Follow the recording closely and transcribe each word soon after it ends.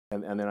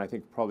and then I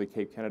think probably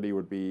Cape Kennedy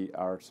would be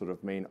our sort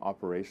of main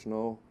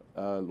operational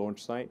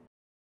launch site.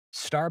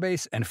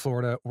 Starbase and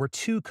Florida were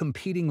two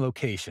competing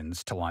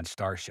locations to launch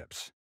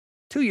Starships.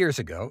 2 years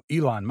ago,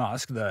 Elon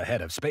Musk, the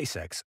head of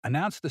SpaceX,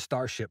 announced the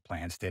Starship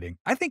plan, stating,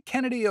 "I think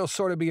Kennedy will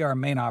sort of be our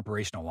main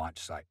operational launch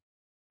site."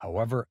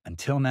 However,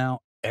 until now,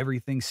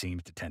 everything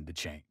seems to tend to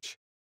change.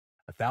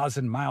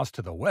 1,000 miles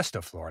to the west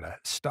of Florida,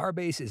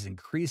 Starbase is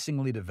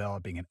increasingly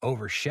developing and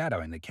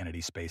overshadowing the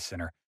Kennedy Space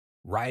Center,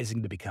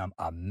 rising to become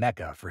a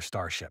mecca for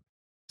Starship.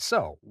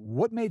 So,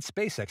 what made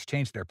SpaceX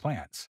change their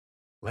plans?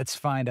 Let's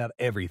find out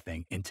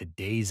everything in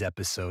today's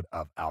episode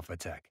of Alpha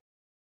Tech.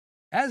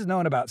 As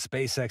known about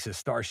SpaceX's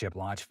Starship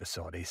launch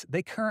facilities,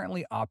 they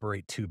currently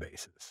operate two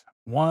bases,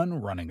 one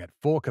running at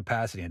full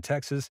capacity in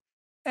Texas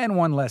and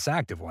one less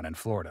active one in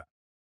Florida.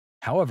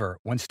 However,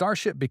 when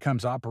Starship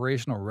becomes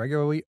operational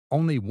regularly,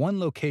 only one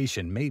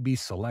location may be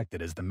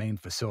selected as the main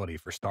facility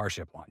for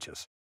Starship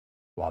launches,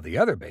 while the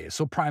other base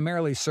will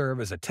primarily serve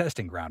as a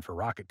testing ground for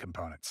rocket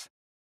components.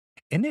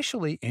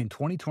 Initially in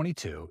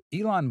 2022,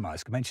 Elon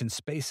Musk mentioned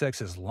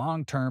SpaceX's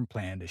long-term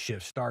plan to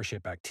shift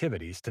Starship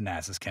activities to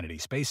NASA's Kennedy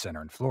Space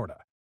Center in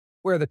Florida,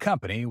 where the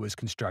company was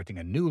constructing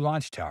a new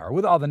launch tower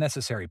with all the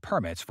necessary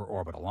permits for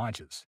orbital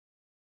launches.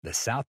 The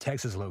South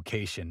Texas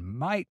location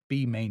might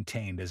be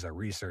maintained as a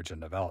research and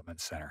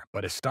development center,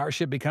 but as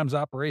Starship becomes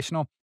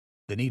operational,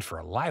 the need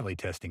for lively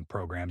testing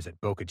programs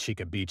at Boca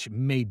Chica Beach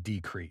may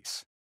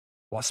decrease.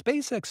 While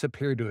SpaceX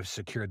appeared to have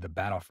secured the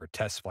battle for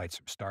test flights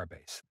from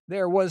Starbase,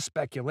 there was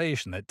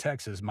speculation that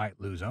Texas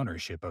might lose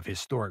ownership of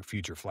historic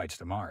future flights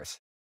to Mars.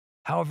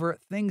 However,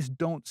 things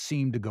don't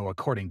seem to go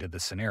according to the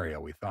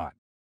scenario we thought.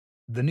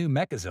 The new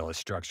mecca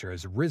structure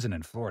has risen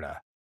in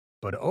Florida,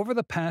 but over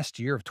the past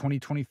year of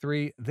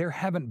 2023, there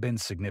haven't been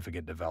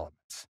significant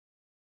developments.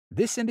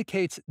 This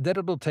indicates that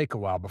it'll take a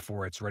while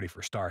before it's ready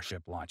for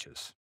Starship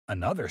launches.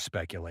 Another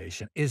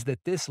speculation is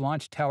that this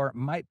launch tower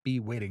might be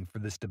waiting for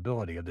the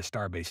stability of the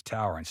Starbase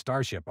Tower and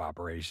Starship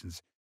operations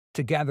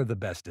to gather the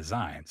best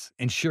designs,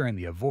 ensuring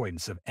the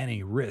avoidance of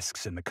any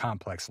risks in the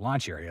complex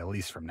launch area, at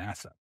least from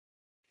NASA.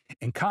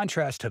 In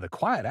contrast to the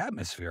quiet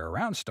atmosphere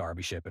around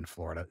Starship in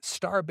Florida,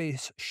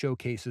 Starbase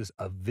showcases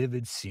a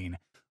vivid scene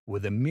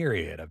with a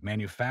myriad of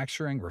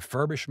manufacturing,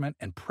 refurbishment,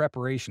 and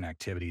preparation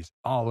activities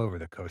all over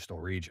the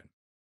coastal region.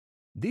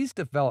 These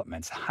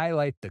developments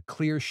highlight the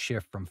clear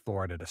shift from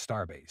Florida to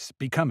Starbase,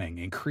 becoming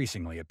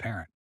increasingly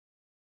apparent.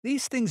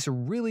 These things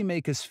really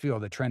make us feel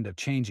the trend of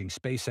changing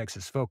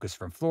SpaceX's focus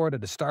from Florida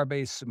to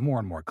Starbase more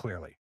and more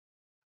clearly.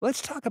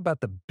 Let's talk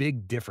about the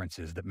big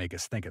differences that make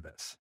us think of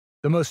this.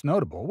 The most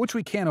notable, which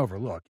we can't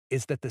overlook,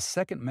 is that the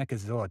second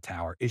Mechazilla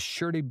Tower is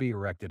sure to be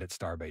erected at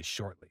Starbase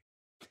shortly.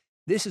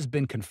 This has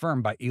been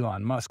confirmed by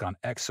Elon Musk on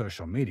X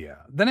social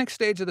media. The next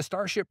stage of the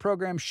Starship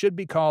program should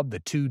be called the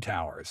Two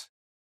Towers.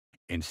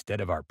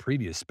 Instead of our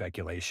previous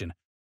speculation,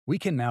 we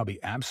can now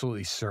be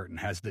absolutely certain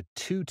has the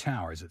two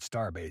towers at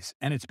Starbase,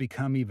 and it's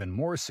become even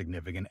more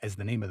significant as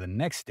the name of the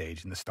next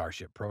stage in the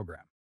Starship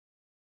program.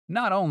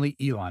 Not only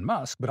Elon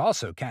Musk, but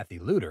also Kathy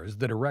Luters,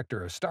 the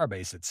director of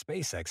Starbase at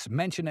SpaceX,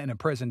 mentioned in a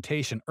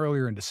presentation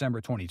earlier in December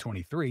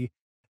 2023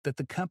 that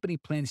the company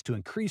plans to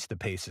increase the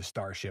pace of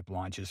Starship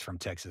launches from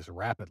Texas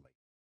rapidly.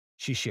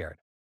 She shared,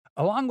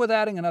 "Along with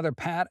adding another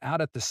pad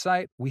out at the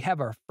site, we have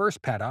our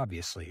first pad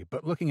obviously,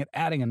 but looking at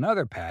adding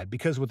another pad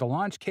because with the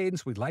launch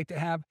cadence we'd like to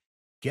have,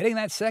 getting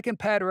that second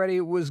pad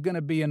ready was going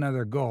to be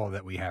another goal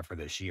that we have for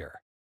this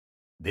year."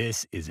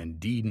 This is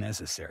indeed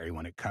necessary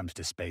when it comes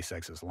to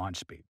SpaceX's launch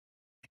speed.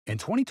 In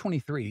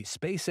 2023,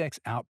 SpaceX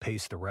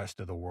outpaced the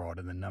rest of the world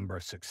in the number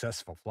of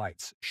successful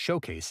flights,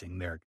 showcasing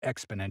their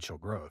exponential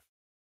growth.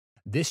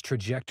 This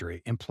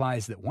trajectory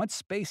implies that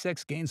once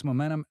SpaceX gains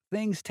momentum,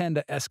 things tend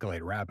to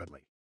escalate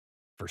rapidly.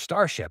 For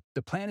Starship,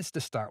 the plan is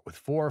to start with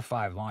 4 or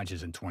 5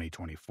 launches in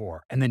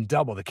 2024 and then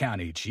double the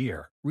count each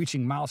year,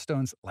 reaching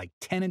milestones like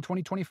 10 in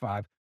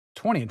 2025,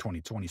 20 in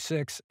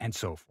 2026, and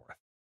so forth.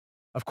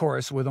 Of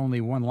course, with only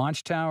one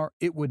launch tower,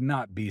 it would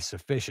not be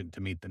sufficient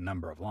to meet the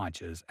number of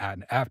launches,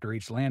 and after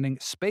each landing,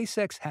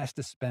 SpaceX has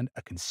to spend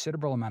a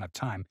considerable amount of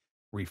time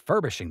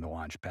refurbishing the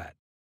launch pad.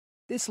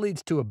 This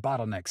leads to a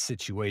bottleneck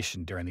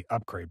situation during the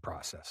upgrade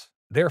process.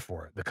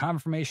 Therefore, the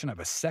confirmation of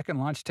a second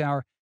launch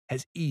tower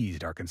has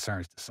eased our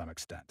concerns to some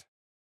extent.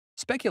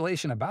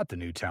 Speculation about the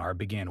new tower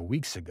began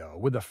weeks ago,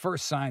 with the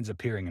first signs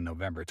appearing in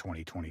November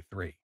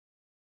 2023.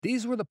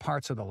 These were the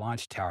parts of the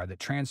launch tower that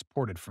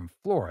transported from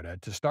Florida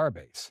to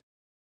Starbase.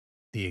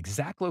 The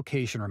exact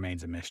location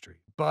remains a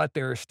mystery, but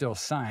there are still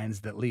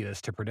signs that lead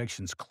us to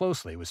predictions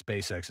closely with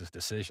SpaceX's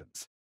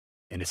decisions.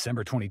 In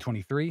December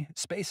 2023,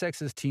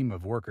 SpaceX's team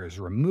of workers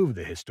removed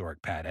the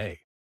historic Pad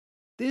A.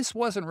 This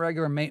wasn't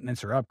regular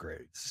maintenance or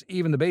upgrades.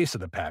 Even the base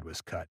of the pad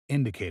was cut,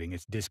 indicating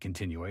its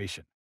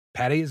discontinuation.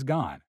 Pad A is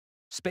gone.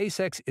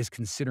 SpaceX is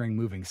considering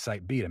moving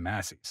Site B to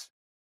Massey's.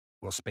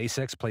 Will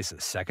SpaceX place a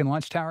second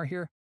launch tower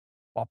here?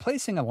 While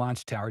placing a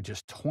launch tower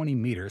just 20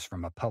 meters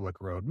from a public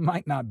road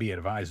might not be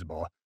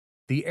advisable,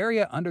 the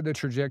area under the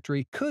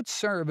trajectory could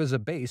serve as a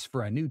base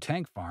for a new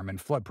tank farm and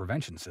flood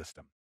prevention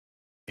system.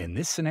 In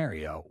this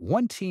scenario,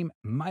 one team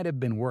might have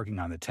been working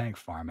on the tank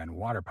farm and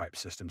water pipe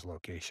systems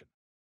location,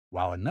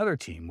 while another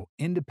team will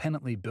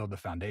independently build the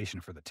foundation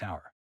for the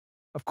tower.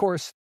 Of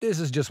course, this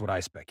is just what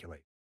I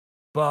speculate,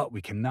 but we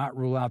cannot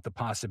rule out the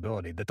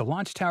possibility that the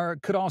launch tower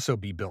could also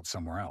be built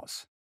somewhere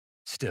else.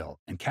 Still,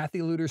 in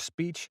Kathy Luter's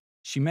speech,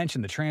 she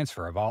mentioned the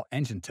transfer of all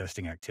engine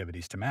testing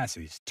activities to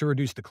Massey's to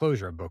reduce the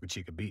closure of Boca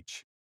Chica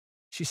Beach.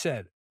 She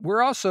said,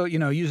 we're also,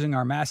 using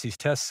our Massey's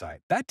test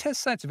site. That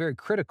test site's very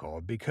critical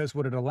because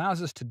what it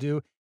allows us to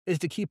do is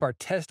to keep our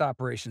test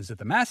operations at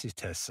the Massey's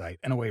test site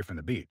and away from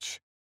the beach.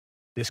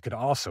 This could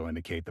also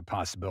indicate the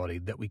possibility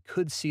that we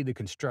could see the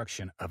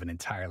construction of an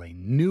entirely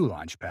new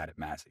launch pad at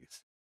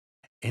Massey's.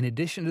 In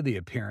addition to the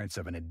appearance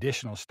of an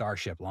additional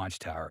Starship launch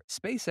tower,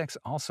 SpaceX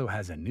also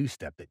has a new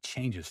step that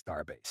changes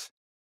Starbase.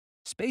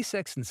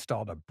 SpaceX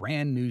installed a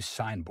brand new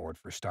signboard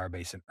for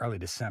Starbase in early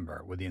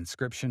December with the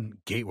inscription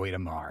Gateway to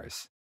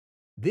Mars.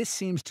 This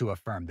seems to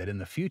affirm that in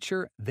the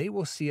future, they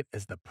will see it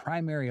as the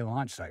primary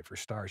launch site for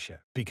Starship,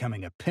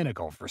 becoming a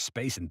pinnacle for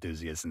space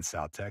enthusiasts in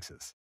South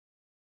Texas.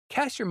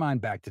 Cast your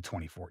mind back to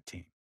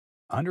 2014.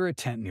 Under a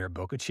tent near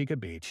Boca Chica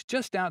Beach,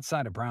 just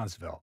outside of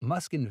Brownsville,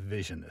 Musk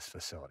envisioned this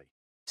facility,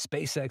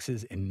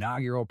 SpaceX's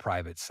inaugural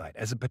private site,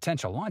 as a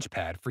potential launch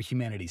pad for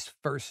humanity's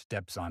first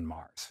steps on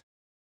Mars.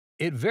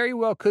 It very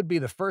well could be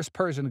the first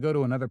person to go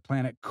to another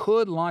planet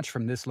could launch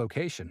from this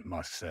location,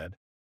 Musk said.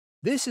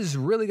 This is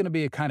really going to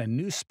be a kind of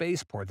new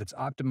spaceport that's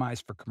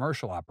optimized for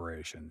commercial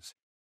operations.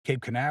 Cape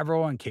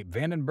Canaveral and Cape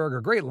Vandenberg are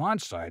great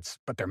launch sites,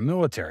 but they're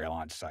military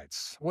launch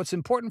sites. What's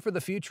important for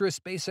the future of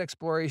space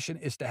exploration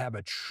is to have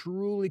a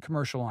truly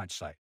commercial launch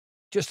site,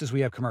 just as we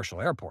have commercial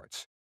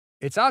airports.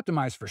 It's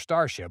optimized for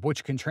Starship,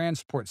 which can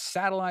transport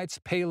satellites,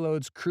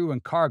 payloads, crew,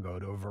 and cargo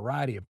to a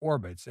variety of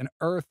orbits and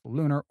Earth,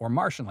 lunar, or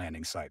Martian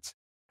landing sites,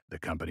 the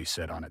company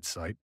said on its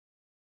site.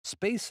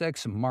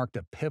 SpaceX marked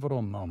a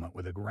pivotal moment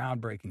with a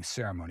groundbreaking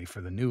ceremony for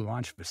the new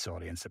launch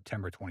facility in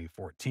September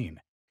 2014,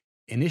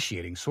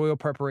 initiating soil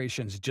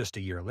preparations just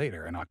a year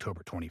later in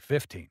October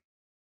 2015.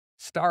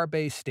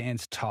 Starbase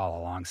stands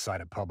tall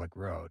alongside a public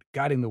road,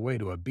 guiding the way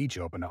to a beach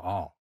open to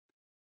all.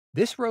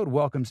 This road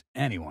welcomes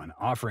anyone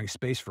offering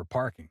space for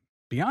parking.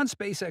 Beyond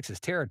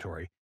SpaceX's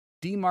territory,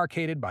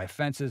 demarcated by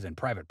fences and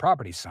private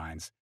property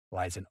signs,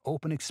 lies an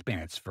open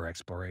expanse for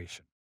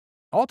exploration.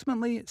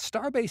 Ultimately,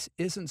 Starbase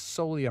isn't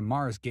solely a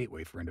Mars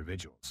gateway for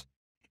individuals.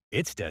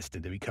 It's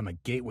destined to become a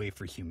gateway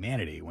for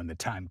humanity when the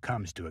time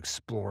comes to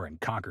explore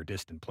and conquer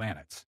distant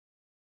planets.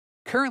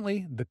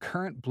 Currently, the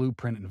current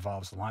blueprint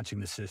involves launching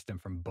the system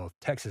from both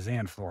Texas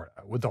and Florida,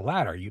 with the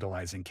latter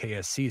utilizing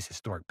KSC's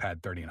historic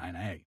Pad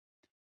 39A.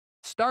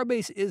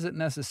 Starbase isn't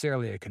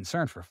necessarily a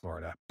concern for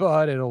Florida,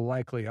 but it'll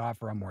likely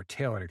offer a more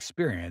tailored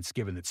experience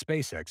given that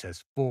SpaceX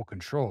has full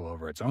control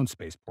over its own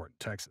spaceport in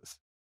Texas.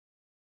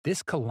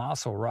 This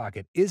colossal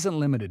rocket isn't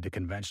limited to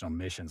conventional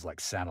missions like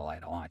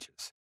satellite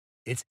launches.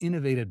 Its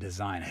innovative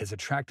design has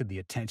attracted the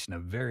attention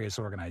of various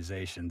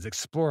organizations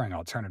exploring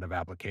alternative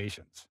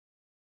applications.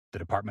 The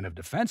Department of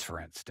Defense, for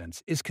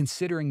instance, is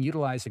considering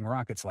utilizing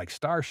rockets like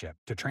Starship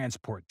to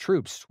transport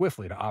troops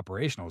swiftly to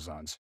operational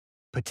zones,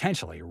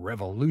 potentially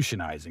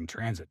revolutionizing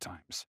transit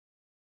times.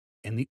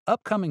 In the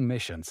upcoming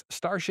missions,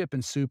 Starship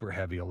and Super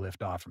Heavy will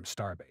lift off from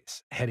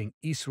Starbase, heading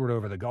eastward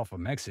over the Gulf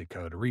of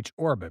Mexico to reach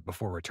orbit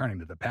before returning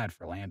to the pad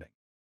for landing.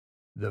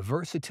 The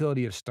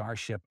versatility of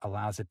Starship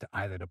allows it to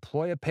either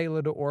deploy a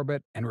payload to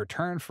orbit and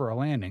return for a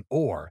landing,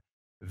 or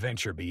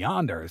venture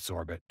beyond Earth's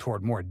orbit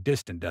toward more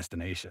distant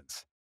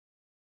destinations.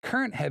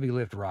 Current heavy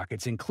lift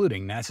rockets,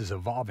 including NASA's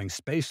Evolving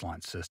Space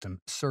Launch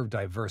System, serve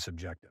diverse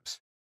objectives.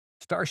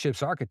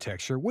 Starship's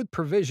architecture, with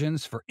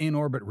provisions for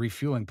in-orbit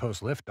refueling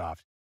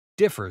post-liftoff,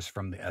 differs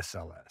from the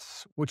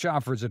SLS, which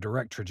offers a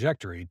direct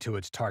trajectory to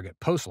its target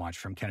post-launch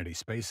from Kennedy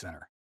Space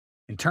Center.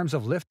 In terms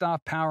of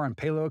liftoff power and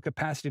payload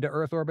capacity to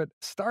Earth orbit,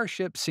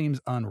 Starship seems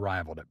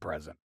unrivaled at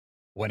present.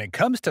 When it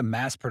comes to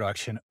mass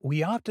production,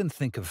 we often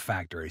think of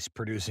factories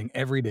producing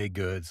everyday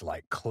goods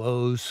like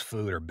clothes,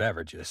 food, or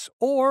beverages,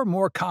 or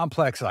more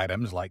complex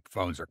items like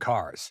phones or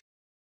cars.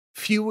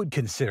 Few would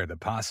consider the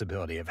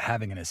possibility of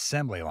having an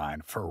assembly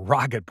line for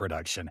rocket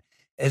production,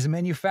 as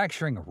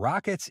manufacturing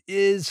rockets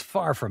is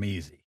far from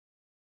easy.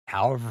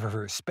 However,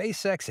 for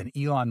SpaceX and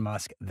Elon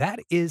Musk, that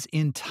is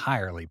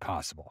entirely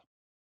possible.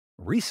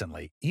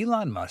 Recently,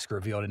 Elon Musk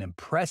revealed an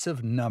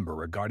impressive number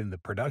regarding the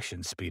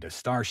production speed of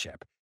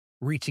Starship,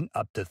 reaching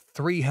up to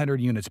 300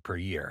 units per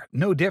year,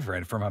 no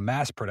different from a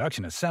mass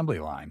production assembly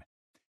line.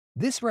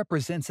 This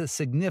represents a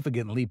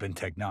significant leap in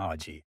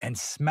technology and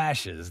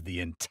smashes the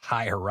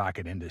entire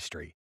rocket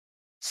industry.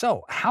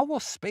 So, how will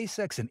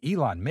SpaceX and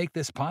Elon make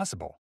this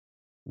possible?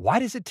 Why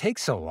does it take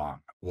so long?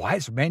 Why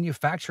is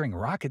manufacturing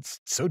rockets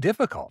so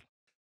difficult?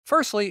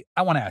 Firstly,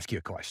 I want to ask you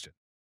a question.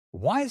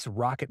 Why is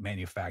rocket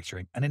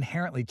manufacturing an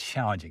inherently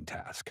challenging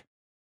task?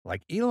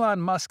 Like Elon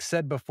Musk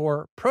said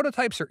before,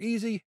 prototypes are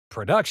easy,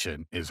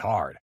 production is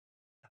hard.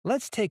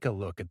 Let's take a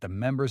look at the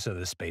members of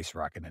the space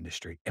rocket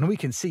industry, and we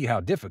can see how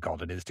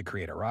difficult it is to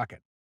create a rocket.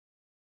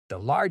 The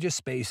largest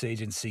space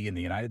agency in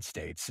the United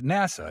States,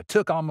 NASA,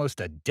 took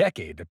almost a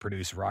decade to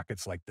produce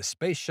rockets like the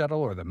Space Shuttle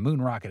or the Moon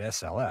Rocket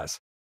SLS,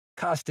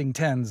 costing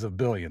tens of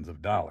billions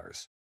of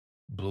dollars.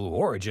 Blue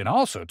Origin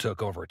also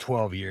took over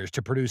 12 years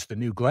to produce the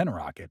New Glenn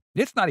rocket.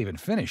 It's not even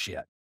finished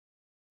yet.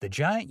 The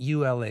giant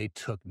ULA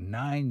took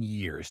 9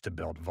 years to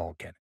build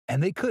Vulcan,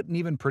 and they couldn't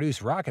even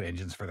produce rocket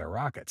engines for their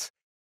rockets,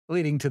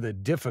 leading to the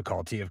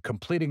difficulty of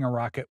completing a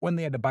rocket when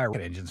they had to buy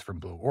rocket engines from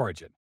Blue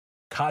Origin,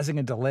 causing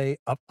a delay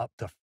of up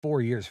to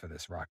 4 years for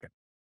this rocket.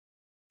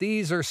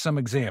 These are some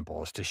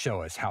examples to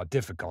show us how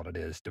difficult it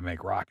is to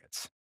make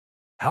rockets.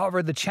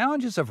 However, the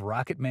challenges of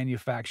rocket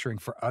manufacturing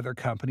for other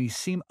companies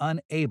seem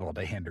unable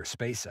to hinder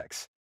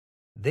SpaceX.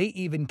 They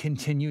even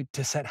continued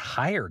to set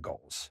higher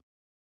goals.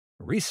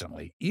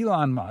 Recently,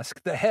 Elon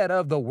Musk, the head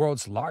of the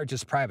world's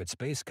largest private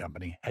space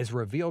company, has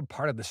revealed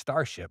part of the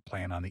Starship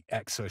plan on the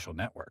X social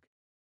network.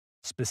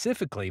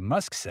 Specifically,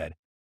 Musk said,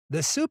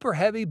 "The Super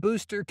Heavy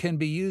booster can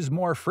be used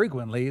more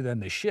frequently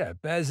than the ship,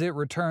 as it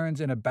returns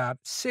in about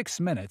 6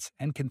 minutes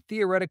and can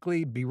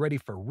theoretically be ready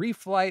for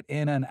reflight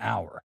in an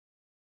hour."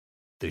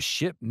 The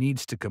ship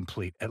needs to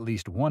complete at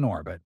least one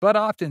orbit, but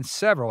often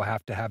several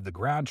have to have the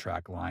ground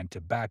track line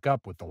to back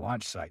up with the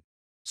launch site,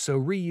 so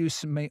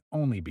reuse may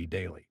only be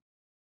daily.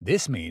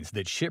 This means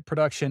that ship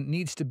production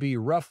needs to be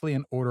roughly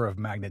an order of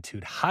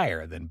magnitude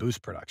higher than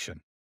boost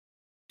production.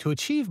 To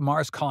achieve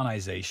Mars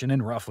colonization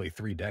in roughly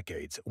 3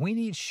 decades, we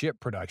need ship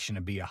production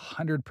to be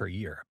 100 per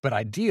year, but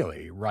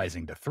ideally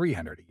rising to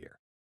 300 a year.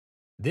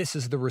 This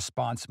is the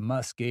response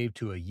Musk gave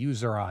to a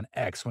user on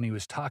X when he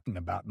was talking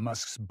about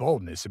Musk's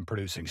boldness in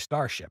producing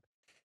Starship,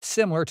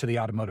 similar to the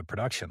automotive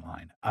production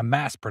line, a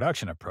mass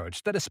production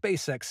approach that a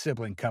SpaceX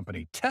sibling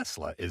company,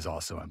 Tesla, is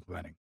also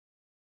implementing.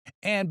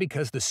 And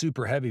because the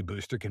Super Heavy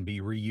booster can be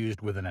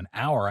reused within an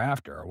hour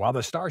after, while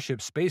the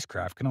Starship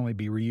spacecraft can only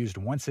be reused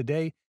once a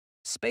day,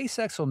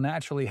 SpaceX will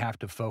naturally have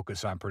to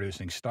focus on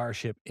producing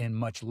Starship in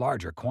much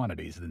larger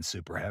quantities than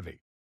Super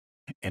Heavy.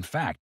 In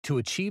fact, to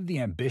achieve the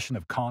ambition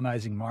of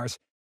colonizing Mars,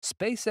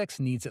 SpaceX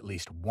needs at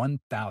least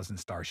 1,000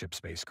 Starship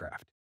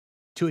spacecraft.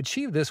 To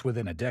achieve this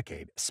within a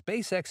decade,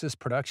 SpaceX's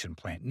production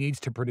plant needs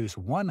to produce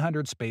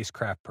 100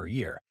 spacecraft per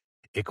year,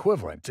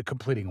 equivalent to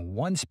completing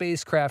one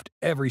spacecraft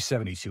every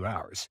 72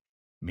 hours,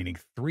 meaning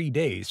 3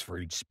 days for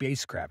each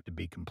spacecraft to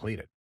be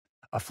completed.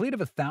 A fleet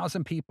of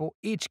 1,000 people,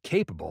 each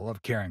capable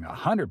of carrying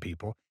 100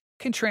 people,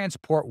 can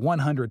transport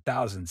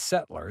 100,000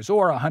 settlers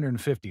or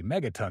 150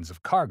 megatons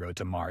of cargo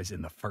to Mars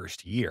in the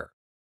first year.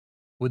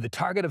 With the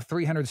target of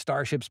 300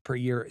 Starships per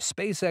year,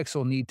 SpaceX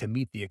will need to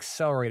meet the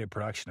accelerated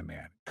production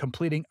demand,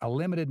 completing a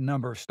limited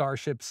number of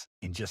Starships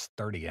in just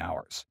 30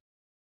 hours.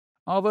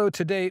 Although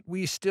to date,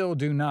 we still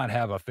do not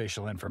have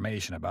official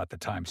information about the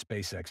time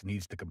SpaceX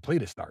needs to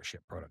complete a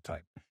Starship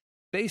prototype.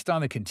 Based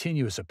on the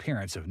continuous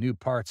appearance of new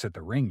parts at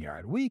the ring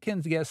yard, we can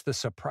guess the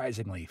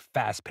surprisingly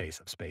fast pace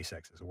of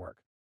SpaceX's work.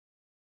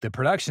 The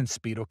production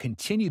speed will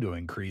continue to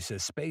increase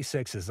as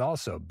SpaceX is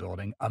also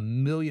building a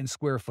 1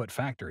 million-square-foot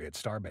factory at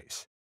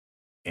Starbase.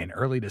 In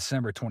early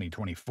December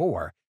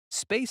 2024,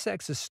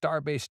 SpaceX's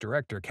Starbase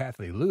director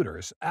Kathleen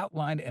Lueders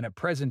outlined in a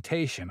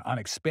presentation on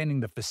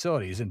expanding the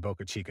facilities in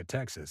Boca Chica,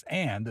 Texas,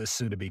 and the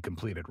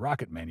soon-to-be-completed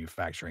rocket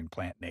manufacturing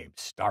plant named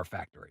Star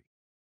Factory.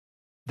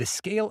 The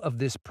scale of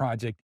this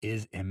project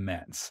is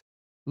immense.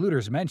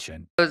 Lueders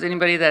mentioned,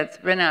 Anybody that's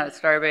been out at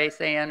Starbase,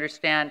 they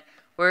understand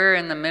we're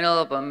in the middle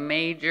of a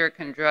major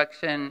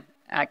construction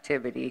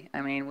activity.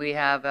 I mean, we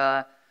have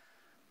a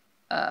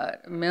 1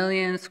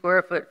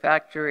 million-square-foot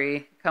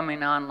factory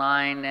coming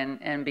online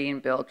and being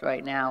built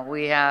right now.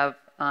 We have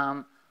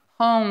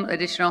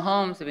additional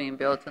homes being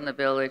built in the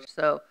village.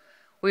 So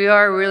we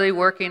are really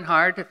working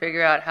hard to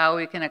figure out how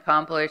we can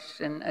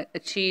accomplish and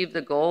achieve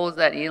the goals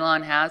that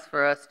Elon has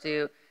for us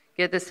to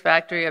get this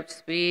factory up to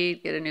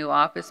speed, get a new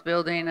office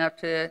building up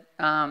to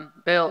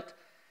built,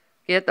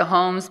 get the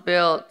homes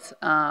built,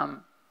 and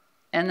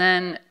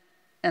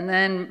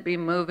then be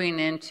moving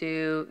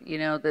into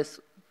this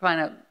kind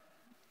of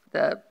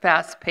the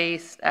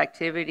fast-paced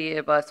activity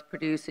of us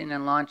producing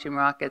and launching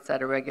rockets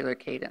at a regular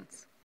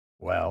cadence.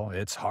 well,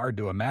 it's hard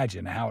to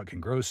imagine how it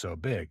can grow so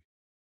big.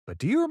 But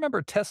do you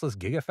remember Tesla's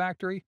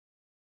Gigafactory?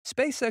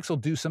 SpaceX will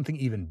do something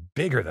even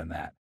bigger than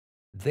that.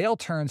 They'll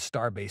turn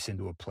Starbase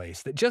into a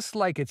place that, just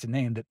like its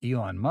name that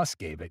Elon Musk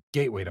gave it,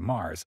 Gateway to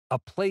Mars, a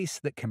place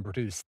that can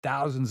produce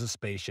thousands of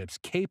spaceships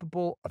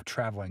capable of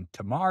traveling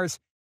to Mars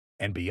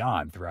and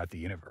beyond throughout the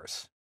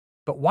universe.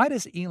 But why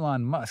does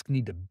Elon Musk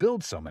need to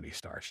build so many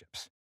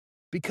Starships?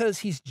 Because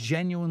he's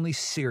genuinely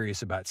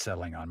serious about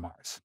settling on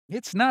Mars.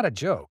 It's not a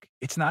joke.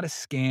 It's not a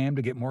scam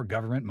to get more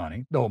government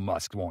money, though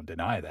Musk won't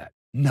deny that.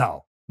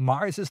 No,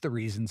 Mars is the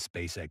reason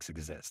SpaceX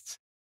exists.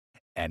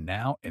 And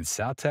now, in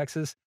South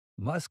Texas,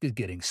 Musk is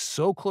getting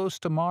so close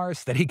to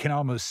Mars that he can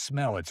almost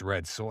smell its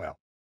red soil.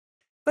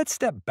 Let's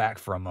step back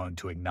for a moment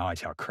to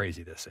acknowledge how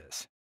crazy this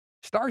is.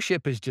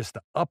 Starship is just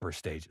the upper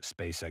stage of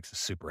SpaceX's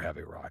Super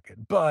Heavy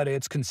rocket, but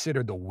it's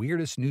considered the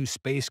weirdest new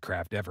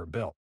spacecraft ever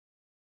built.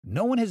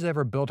 No one has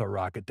ever built a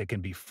rocket that can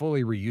be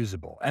fully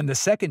reusable, and the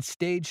second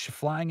stage,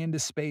 flying into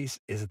space,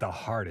 is the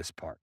hardest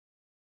part.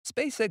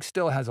 SpaceX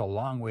still has a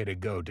long way to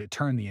go to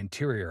turn the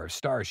interior of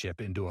Starship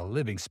into a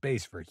living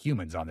space for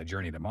humans on the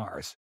journey to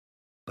Mars.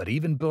 But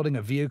even building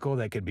a vehicle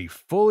that can be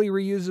fully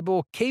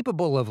reusable,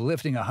 capable of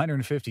lifting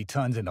 150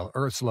 tons into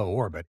Earth's low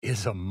orbit,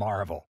 is a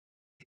marvel.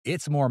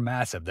 It's more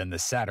massive than the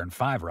Saturn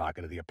V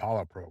rocket of the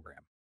Apollo program.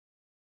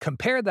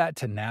 Compare that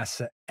to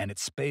NASA and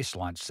its Space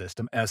Launch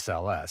System,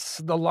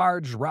 SLS, the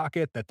large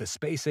rocket that the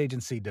space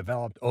agency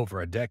developed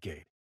over a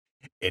decade.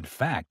 In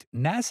fact,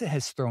 NASA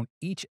has thrown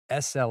each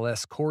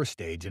SLS core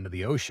stage into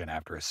the ocean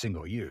after a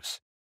single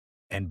use.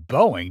 And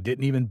Boeing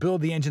didn't even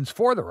build the engines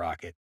for the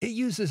rocket. It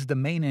uses the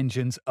main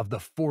engines of the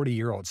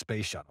 40-year-old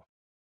space shuttle.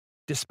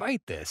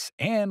 Despite this,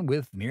 and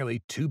with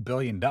nearly $2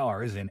 billion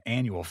in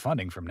annual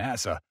funding from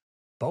NASA,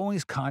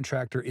 Boeing's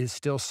contractor is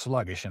still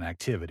sluggish in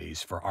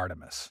activities for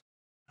Artemis.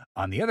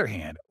 On the other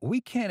hand,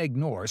 we can't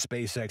ignore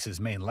SpaceX's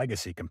main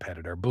legacy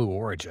competitor, Blue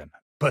Origin.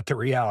 But the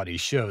reality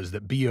shows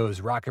that BO's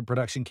rocket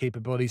production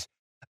capabilities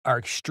are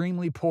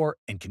extremely poor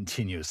and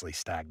continuously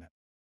stagnant.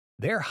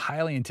 Their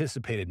highly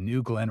anticipated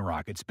New Glenn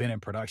rocket's been in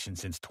production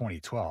since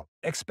 2012,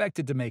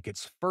 expected to make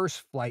its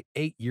first flight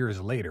 8 years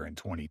later in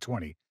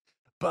 2020,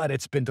 but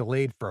it's been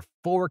delayed for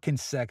 4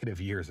 consecutive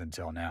years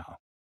until now.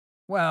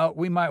 Well,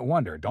 we might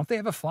wonder, don't they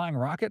have a flying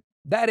rocket?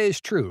 That is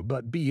true,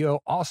 but BO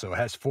also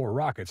has 4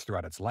 rockets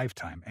throughout its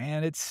lifetime,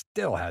 and it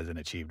still hasn't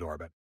achieved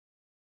orbit.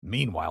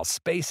 Meanwhile,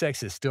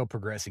 SpaceX is still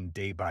progressing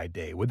day by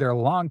day with their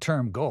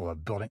long-term goal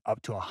of building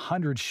up to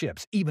 100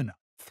 ships, even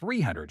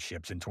 300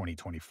 ships in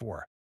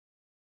 2024.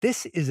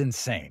 This is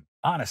insane.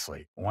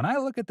 Honestly, when I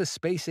look at the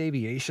space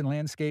aviation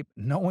landscape,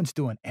 no one's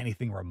doing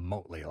anything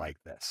remotely like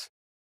this.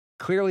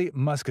 Clearly,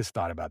 Musk has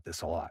thought about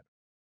this a lot.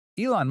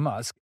 Elon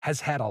Musk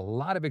has had a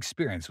lot of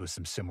experience with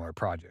some similar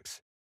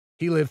projects.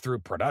 He lived through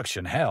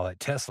production hell at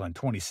Tesla in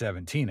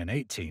 2017 and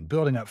 18,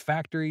 building up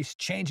factories,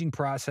 changing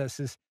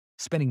processes,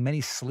 spending many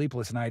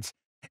sleepless nights,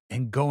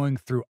 and going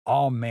through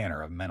all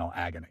manner of mental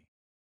agony.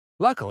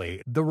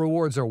 Luckily, the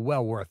rewards are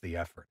well worth the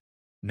effort.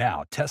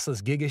 Now,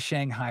 Tesla's Giga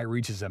Shanghai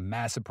reaches a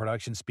massive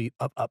production speed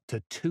of up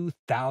to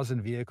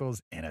 2,000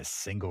 vehicles in a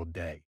single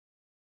day.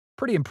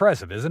 Pretty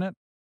impressive, isn't it?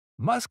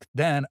 Musk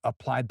then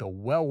applied the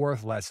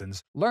well-worth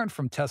lessons learned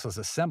from Tesla's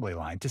assembly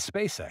line to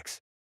SpaceX,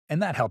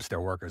 and that helps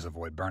their workers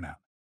avoid burnout.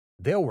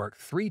 They'll work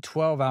 3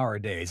 12-hour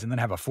days and then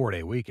have a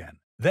 4-day weekend.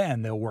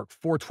 Then they'll work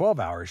 4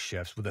 12-hour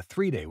shifts with a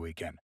 3-day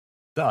weekend.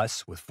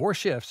 Thus, with 4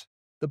 shifts,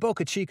 the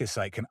Boca Chica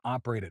site can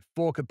operate at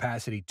full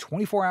capacity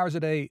 24 hours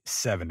a day,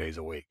 7 days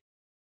a week.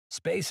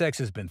 SpaceX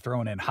has been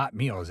throwing in hot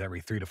meals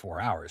every 3 to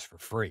 4 hours for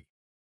free.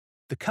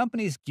 The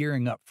company's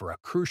gearing up for a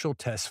crucial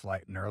test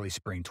flight in early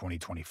spring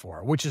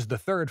 2024, which is the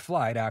 3rd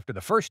flight after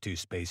the first 2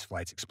 space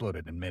flights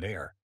exploded in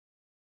midair.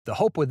 The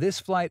hope with this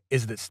flight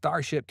is that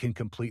Starship can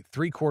complete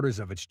 3/4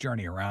 of its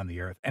journey around the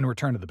Earth and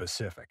return to the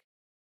Pacific.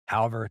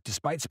 However,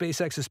 despite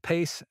SpaceX's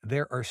pace,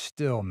 there are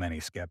still many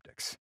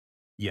skeptics.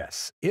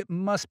 Yes, it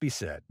must be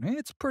said,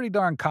 it's pretty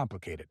darn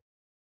complicated.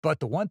 But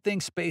the one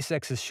thing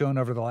SpaceX has shown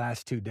over the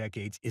last 2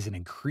 decades is an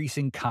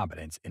increasing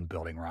competence in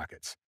building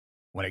rockets.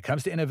 When it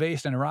comes to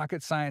innovation in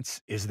rocket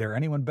science, is there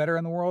anyone better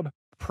in the world?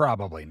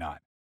 Probably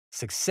not.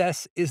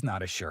 Success is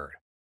not assured.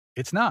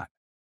 It's not.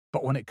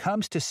 But when it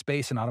comes to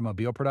space and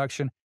automobile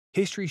production,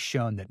 history's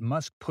shown that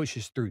Musk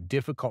pushes through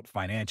difficult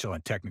financial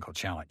and technical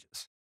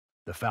challenges.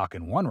 The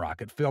Falcon 1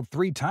 rocket failed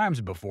 3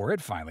 times before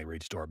it finally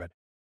reached orbit.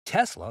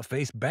 Tesla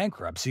faced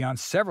bankruptcy on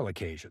several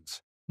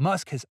occasions.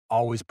 Musk has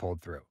always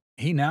pulled through.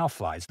 He now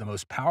flies the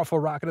most powerful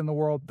rocket in the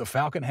world, the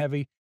Falcon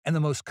Heavy, and the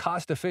most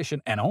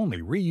cost-efficient and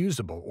only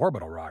reusable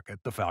orbital rocket,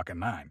 the Falcon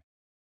 9.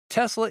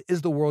 Tesla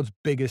is the world's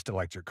biggest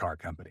electric car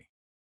company.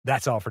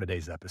 That's all for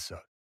today's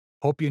episode.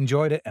 Hope you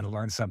enjoyed it and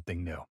learned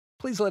something new.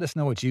 Please let us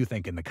know what you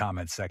think in the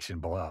comments section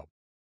below.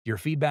 Your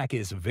feedback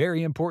is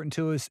very important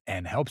to us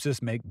and helps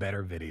us make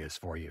better videos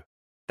for you.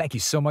 Thank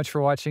you so much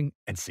for watching,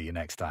 and see you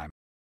next time.